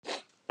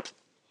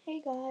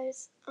Hey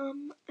guys,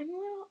 I'm a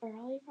little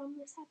early from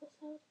this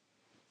episode,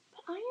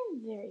 but I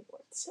am very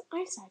bored, so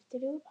I decided to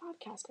do a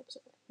podcast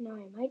episode. Now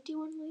I might do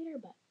one later,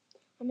 but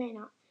I may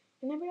not.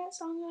 Remember that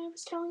song that I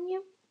was telling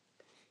you?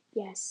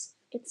 Yes,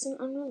 it's an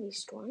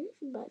unreleased one,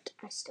 but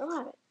I still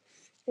have it.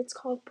 It's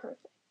called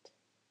Perfect.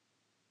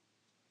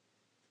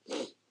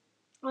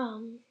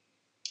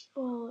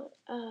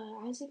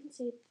 As you can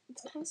see,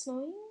 it's kind of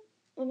snowing.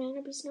 It might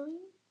not be snowing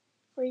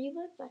where you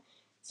live, but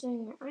it's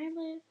snowing where I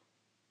live,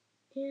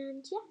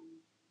 and yeah.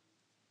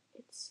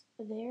 It's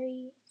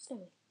very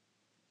snowy.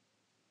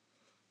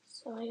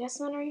 So I guess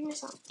I'm gonna read my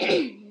song.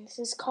 This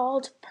is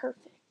called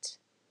Perfect.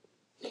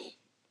 I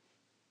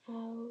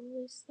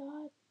always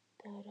thought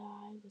that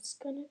I was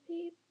gonna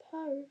be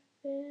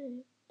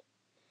perfect,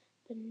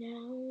 but now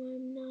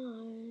I'm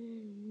not,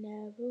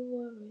 never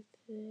worth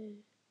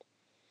it.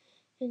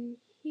 And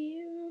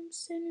here I'm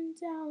sitting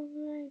down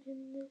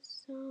writing this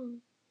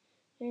song,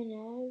 and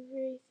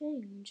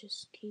everything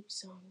just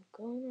keeps on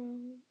going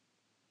wrong.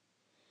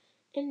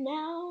 And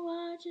now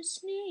I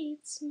just need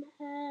some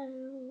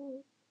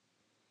help.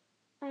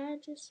 I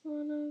just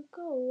wanna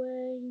go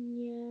away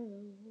and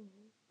yell.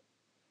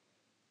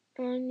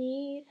 I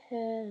need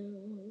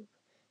help,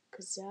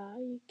 'cause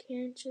I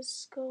can't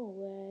just go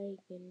away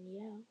and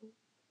yell.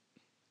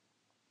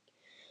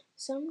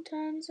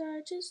 Sometimes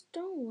I just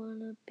don't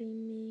wanna be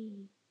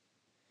me.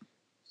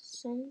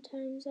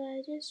 Sometimes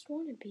I just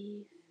wanna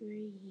be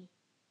free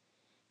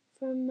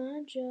from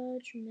my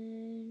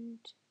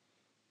judgment.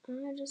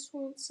 I just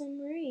want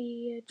some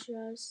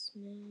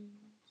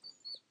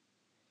readjustments.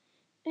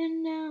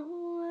 And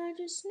now I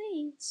just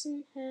need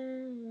some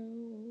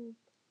help.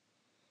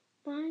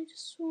 I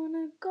just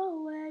wanna go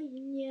away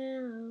and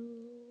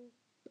yell.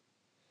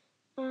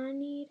 I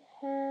need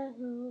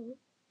help,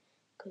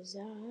 'cause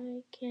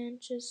I can't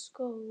just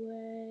go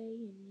away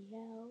and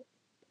yell.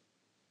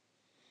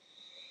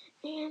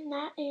 And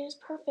that is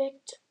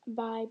Perfect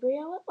by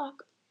Brielle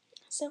Whitlock.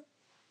 So,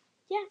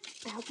 yeah,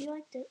 I hope you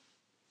liked it.